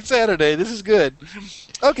Saturday. This is good.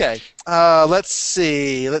 Okay, let's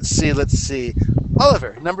see.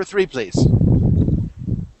 Oliver, number 3, please.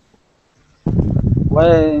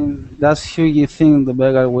 Why does Hughie think the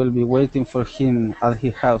beggar will be waiting for him at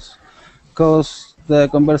his house? Because the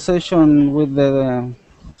conversation with the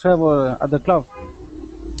Trevor at the club.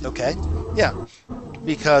 Okay, yeah.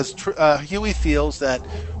 Because Huey feels that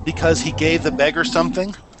because he gave the beggar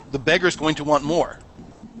something, The beggar's going to want more.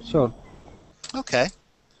 Sure. Okay.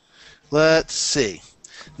 Let's see.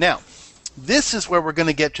 Now, this is where we're going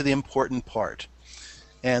to get to the important part.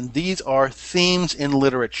 And these are themes in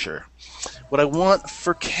literature. What I want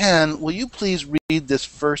for Ken, will you please read this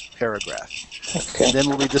first paragraph? Okay. And then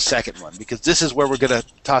we'll read the second one, because this is where we're going to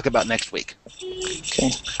talk about next week.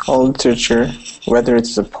 Okay. All literature, whether it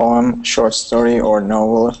is a poem, short story, or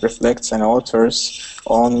novel, reflects an author's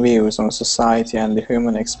own views on society and the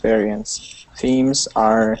human experience. Themes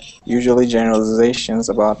are usually generalizations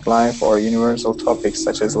about life or universal topics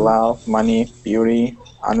such as love, money, beauty,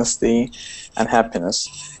 honesty, and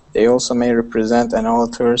happiness. They also may represent an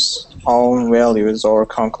author's own values or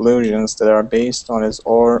conclusions that are based on his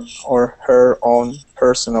or her own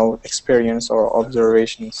personal experience or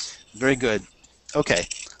observations. Very good. Okay.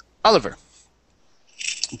 Oliver,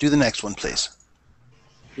 do the next one, please.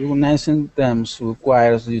 Recognizing themes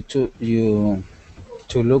requires you to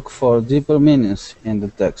look for deeper meanings in the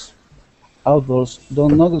text. Authors do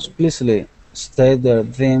not explicitly state their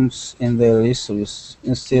themes in their histories.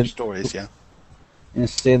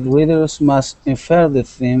 Instead, readers must infer the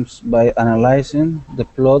themes by analyzing the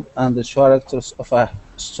plot and the characters of a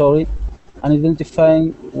story and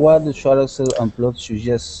identifying what the characters and plot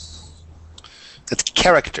suggest. That's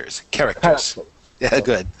characters. Yeah,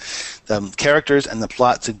 good. The characters and the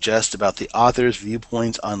plot suggest about the author's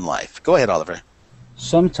viewpoints on life. Go ahead, Oliver.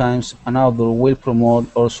 Sometimes an author will promote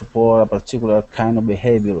or support a particular kind of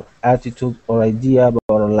behavior, attitude, or idea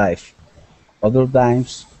about life. Other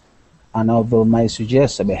times, an author might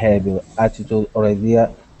suggest a behavior, attitude, or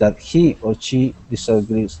idea that he or she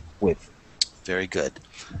disagrees with. Very good.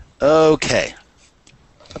 Okay.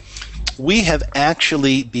 We have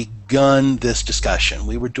actually begun this discussion.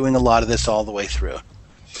 We were doing a lot of this all the way through.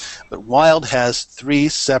 But Wilde has three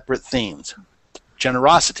separate themes.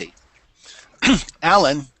 Generosity.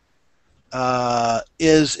 Alan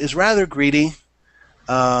is rather greedy.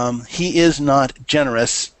 He is not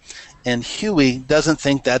generous, and Huey doesn't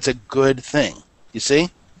think that's a good thing. You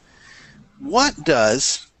see? What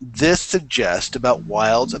does this suggest about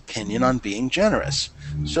Wilde's opinion on being generous?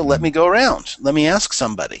 So let me go around. Let me ask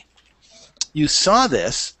somebody. You saw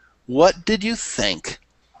this. What did you think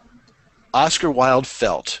Oscar Wilde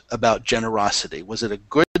felt about generosity? Was it a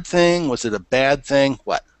good thing? Was it a bad thing?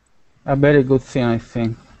 What? A very good thing, I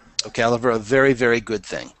think. Okay, Oliver, a very, very good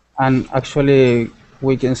thing. And actually,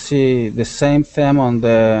 we can see the same theme on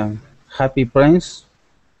the Happy Prince.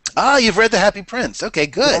 Ah, you've read the Happy Prince. Okay,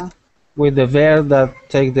 good. Yeah. With the bear that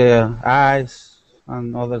take the eyes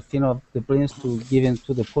and other thing of the prince to give it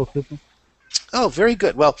to the poor people. Oh, very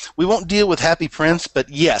good. Well, we won't deal with Happy Prince, but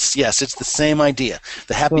yes, it's the same idea.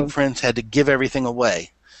 The Happy Prince had to give everything away.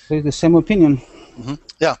 So it's the same opinion. Mm-hmm.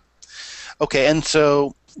 Yeah. Okay, and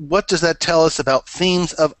so what does that tell us about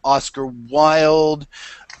themes of Oscar Wilde?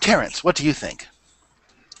 Terrence, what do you think?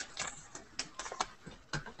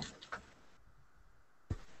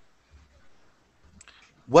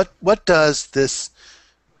 What does this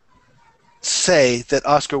say that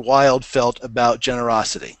Oscar Wilde felt about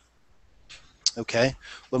generosity? Okay,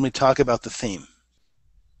 when we talk about the theme.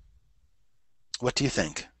 What do you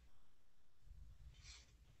think?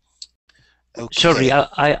 Okay. Sorry,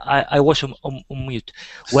 I was on mute.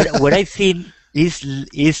 What I think is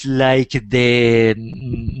like the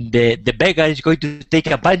beggar is going to take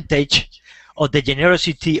advantage of the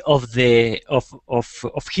generosity of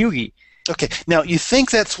Hughie. Okay, now you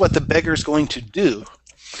think that's what the beggar's going to do,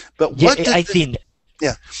 but what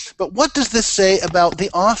but what does this say about the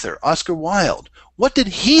author, Oscar Wilde? What did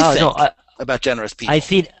he think about generous people? I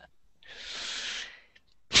think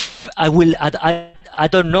I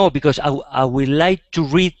don't know, because I would like to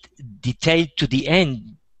read detail to the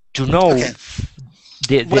end to know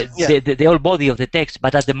the whole body of the text.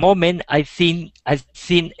 But at the moment, I think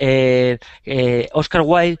Oscar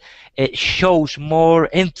Wilde shows more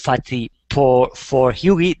empathy for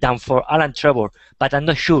Hughie than for Alan Trevor. But I'm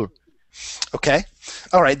not sure. Okay.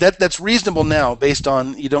 All right. That's reasonable now, based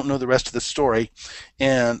on you don't know the rest of the story.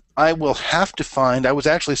 And I will have to find, I was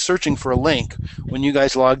actually searching for a link when you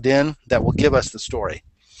guys logged in that will give us the story.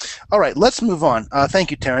 All right, let's move on.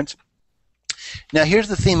 Thank you, Terrence. Now here's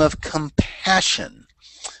the theme of compassion.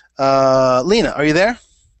 Lena, are you there?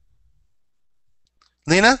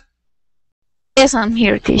 Lena? Yes, I'm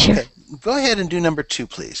here, teacher. Okay. Go ahead and do number 2,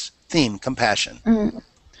 please. Theme, compassion.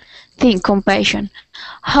 Theme, compassion.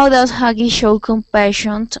 How does Hughie show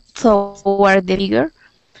compassion toward the beggar?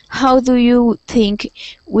 How do you think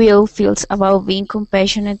Will feels about being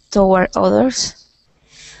compassionate toward others?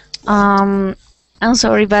 I'm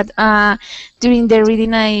sorry, but during the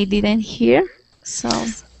reading I didn't hear. So.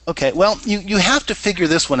 Okay, well, you have to figure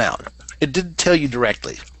this one out. It didn't tell you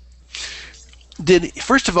directly.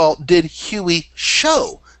 First of all, did Huey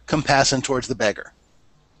show compassion towards the beggar?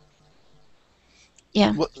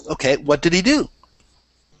 Yeah. Okay, what did he do?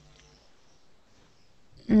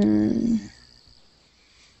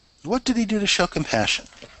 What did he do to show compassion?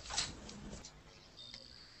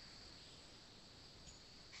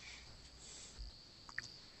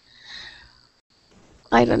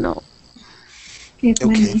 I don't know. Give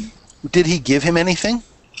Okay. money. Did he give him anything?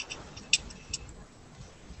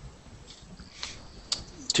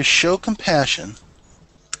 To show compassion,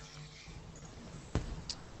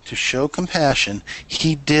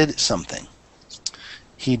 he did something.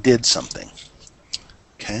 He did something.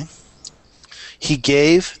 Okay? He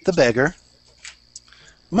gave the beggar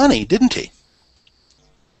money, didn't he?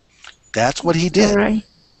 That's what he did. All right.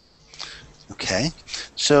 Okay?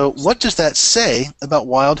 So what does that say about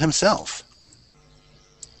Wilde himself?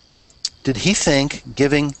 Did he think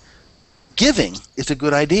giving is a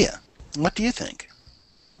good idea? What do you think?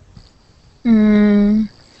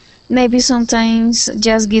 Maybe sometimes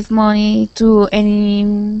just give money to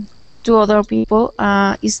other people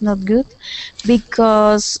is not good,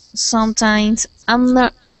 because sometimes I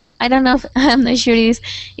don't know I'm not sure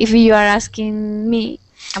if you are asking me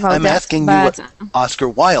about I'm that, asking you but what Oscar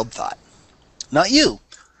Wilde thought, not you.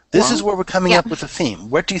 This is where we're coming up with a theme.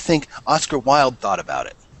 What do you think Oscar Wilde thought about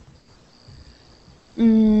it?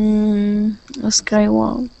 Oscar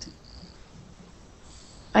Wilde.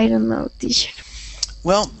 I don't know, teacher.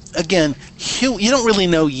 Well, again, you don't really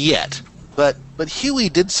know yet, but Huey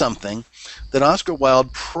did something that Oscar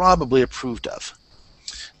Wilde probably approved of.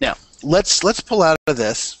 Now, let's pull out of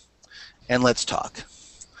this and let's talk.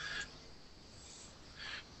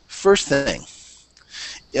 First thing,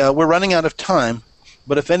 we're running out of time,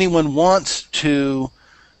 but if anyone wants to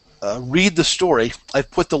read the story, I've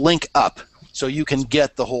put the link up so you can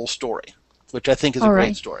get the whole story, which I think is a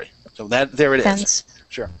great story. So there it is. Thanks.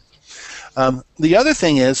 Sure. The other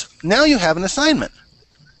thing is, now you have an assignment.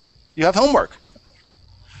 You have homework.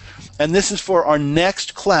 And this is for our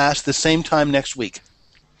next class, the same time next week.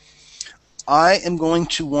 I am going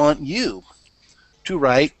to want you to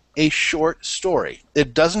write a short story.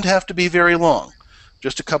 It doesn't have to be very long,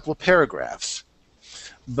 just a couple of paragraphs.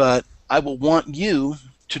 But I will want you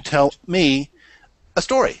to tell me a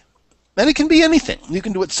story. And it can be anything. You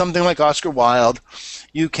can do it something like Oscar Wilde.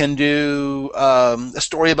 You can do a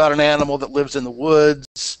story about an animal that lives in the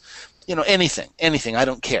woods. You know, anything. I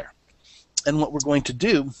don't care. And what we're going to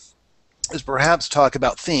do is perhaps talk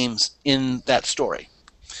about themes in that story.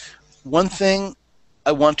 One thing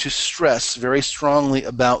I want to stress very strongly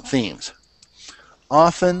about themes.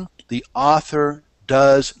 Often the author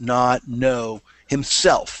does not know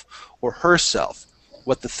himself or herself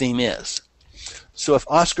what the theme is. So if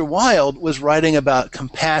Oscar Wilde was writing about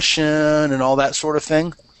compassion and all that sort of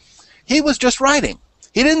thing, he was just writing.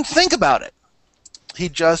 He didn't think about it. He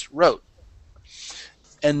just wrote.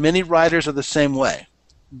 And many writers are the same way.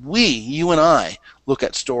 You and I, look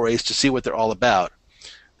at stories to see what they're all about.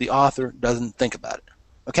 The author doesn't think about it.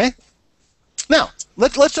 Okay? Now,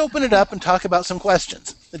 let's open it up and talk about some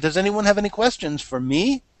questions. Does anyone have any questions for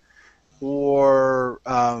me or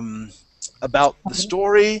about the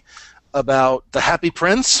story, about the Happy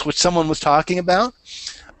Prince, which someone was talking about,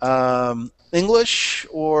 English,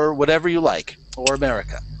 or whatever you like, or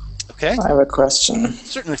America? Okay? I have a question.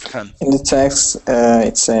 Certainly, Fran. In the text,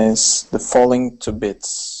 it says the falling to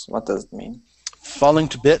bits. What does it mean? Falling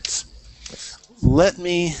to bits? Let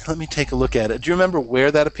me take a look at it. Do you remember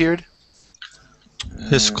where that appeared?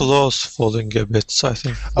 His clothes falling a bit, I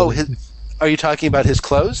think. Oh, are you talking about his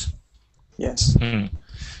clothes? Yes.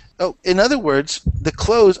 Oh, in other words, the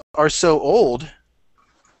clothes are so old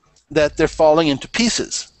that they're falling into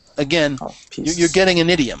pieces. Again, you're getting an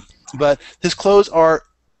idiom, but his clothes are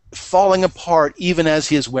falling apart even as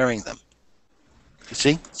he is wearing them. You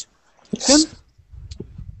see?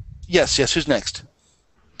 Yes. Yes. Who's next?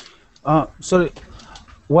 Sorry,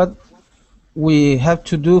 what we have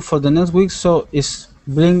to do for the next week is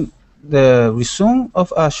bring the resume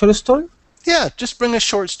of a short story? Yeah, just bring a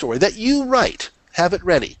short story that you write. Have it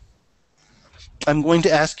ready. I'm going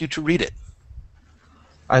to ask you to read it.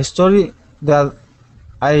 A story that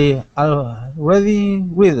I already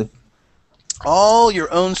read. All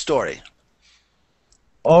your own story.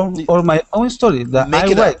 Or my own story that Make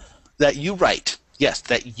I it write. up. That you write. Yes,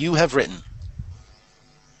 that you have written.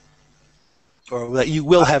 Or that you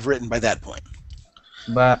will have written by that point.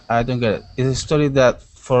 But I don't get it. It's a story that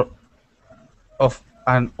of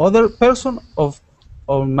another person of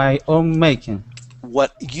my own making.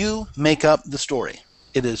 What you make up the story.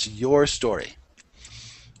 It is your story.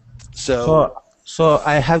 So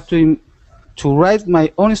I have to write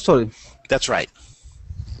my own story. That's right.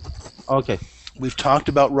 Okay. We've talked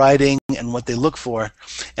about writing and what they look for,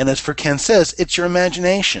 and as for Ken says, it's your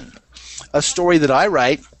imagination. A story that I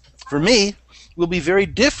write for me will be very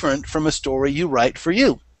different from a story you write for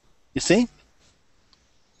you. You see?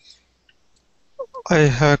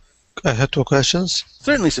 I had two questions.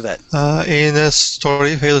 Certainly, Savette. In a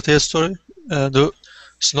story, fairy tale story, the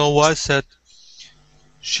Snow White said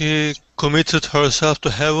she committed herself to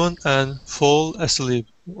heaven and fall asleep.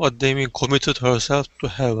 What they mean, committed herself to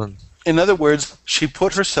heaven? In other words, she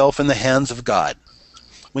put herself in the hands of God.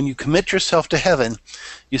 When you commit yourself to heaven,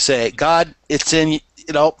 you say, God, it's in,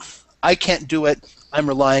 I can't do it. I'm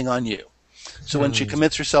relying on you. So when she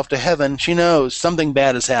commits herself to heaven, she knows something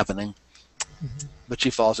bad is happening, but she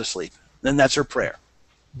falls asleep. Then that's her prayer.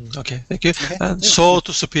 Okay, thank you. Okay. And so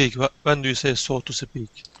to speak, when do you say so to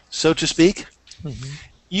speak? So to speak,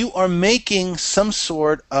 you are making some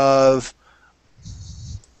sort of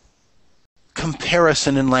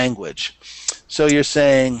comparison in language. So you're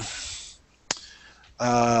saying,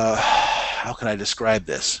 how can I describe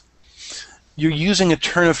this? You're using a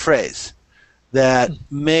turn of phrase that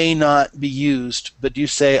may not be used, but you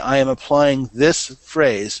say, I am applying this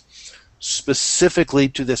phrase specifically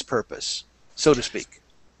to this purpose, so to speak.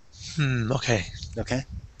 Okay. Okay.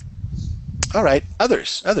 All right.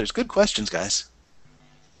 Others. Good questions, guys.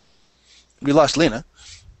 We lost Lena.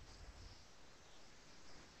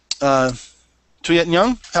 Tuyet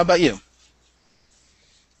Young, how about you?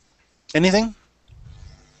 Anything?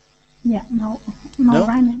 Yeah, no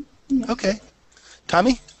right now. Yeah. Okay.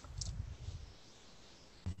 Tommy?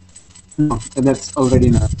 No, that's already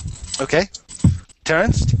enough. Okay.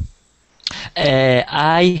 Terrence?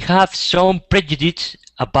 I have some prejudice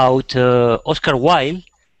about Oscar Wilde,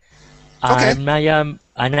 and I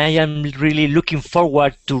am really looking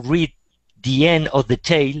forward to read the end of the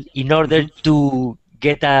tale in order to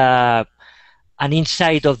get an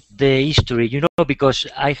insight of the history, because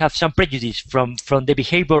I have some prejudice from the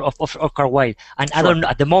behavior of Oscar Wilde, and I don't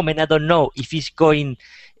at the moment I don't know if he's going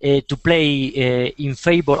to play in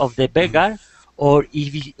favor of the beggar, or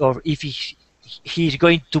if he's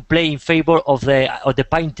going to play in favor of the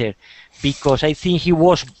painter, because I think he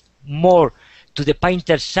was more to the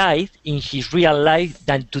painter side in his real life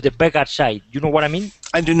than to the beggar side. You know what I mean?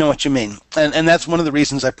 I do know what you mean, and that's one of the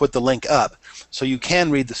reasons I put the link up, so you can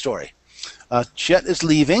read the story. Chet is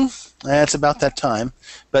leaving. It's about that time.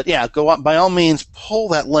 But yeah, go up, by all means, pull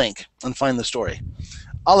that link and find the story.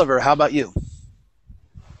 Oliver, how about you?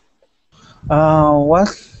 What?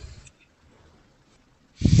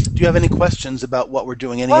 Do you have any questions about what we're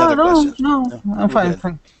doing? Any other questions? No, I'm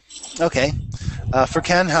fine. Okay. For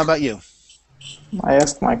Ken, how about you? I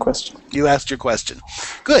asked my question. You asked your question.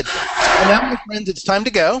 Good. And now, my friends, it's time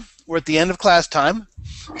to go. We're at the end of class time.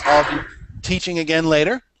 I'll be teaching again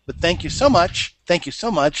later. But thank you so much. Thank you so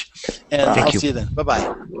much. And I'll see you then.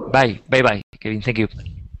 Bye-bye. Bye. Bye-bye, Kevin. Thank you.